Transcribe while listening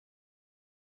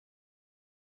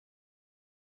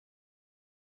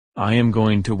I am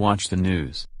going to watch the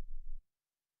news.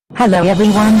 Hello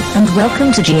everyone, and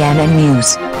welcome to GNN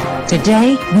News.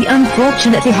 Today, we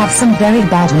unfortunately have some very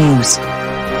bad news.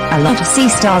 A lot of sea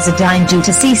stars are dying due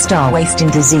to sea star wasting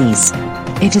disease.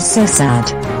 It is so sad.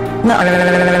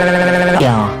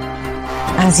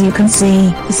 As you can see,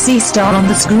 the sea star on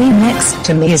the screen next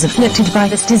to me is afflicted by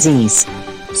this disease.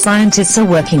 Scientists are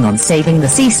working on saving the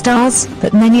sea stars,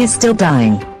 but many are still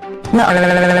dying.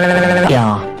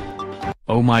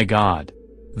 Oh my god.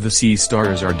 The sea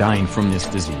stars are dying from this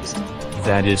disease.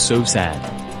 That is so sad.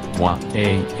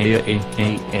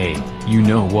 You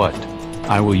know what?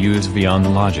 I will use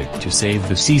Vyond logic to save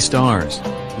the sea stars.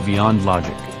 Vyond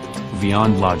logic.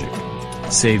 Vyond logic.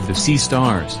 Save the sea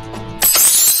stars.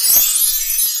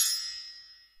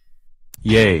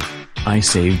 Yay! I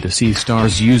saved the sea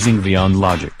stars using Vyond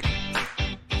logic.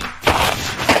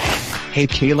 Hey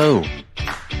Caillou.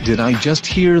 Did I just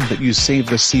hear that you saved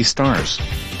the sea stars?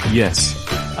 Yes,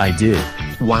 I did.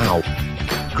 Wow.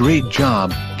 Great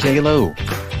job, Caillou.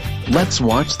 Let's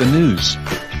watch the news.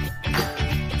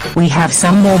 We have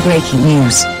some more breaking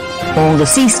news. All the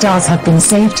sea stars have been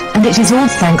saved, and it is all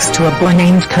thanks to a boy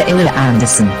named Caillou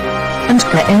Anderson. And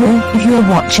Caillou, if you are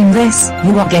watching this,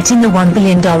 you are getting the $1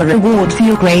 billion reward for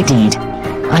your great deed.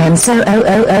 I am so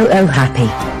happy.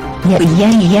 Yeah.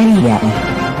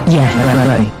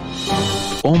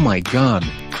 Oh my god.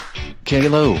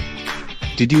 Caillou.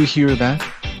 Did you hear that?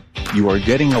 You are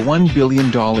getting a $1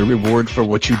 billion reward for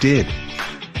what you did.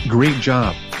 Great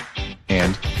job.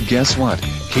 And, guess what,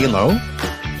 Caillou?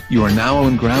 You are now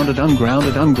ungrounded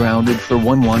for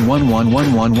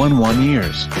 1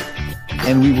 years.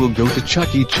 And we will go to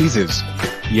Chuck E. Cheese's.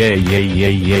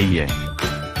 Yay.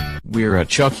 We're at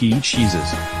Chuck E.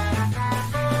 Cheese's.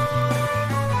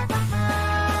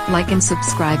 Like and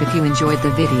subscribe if you enjoyed the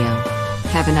video.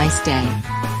 Have a nice day.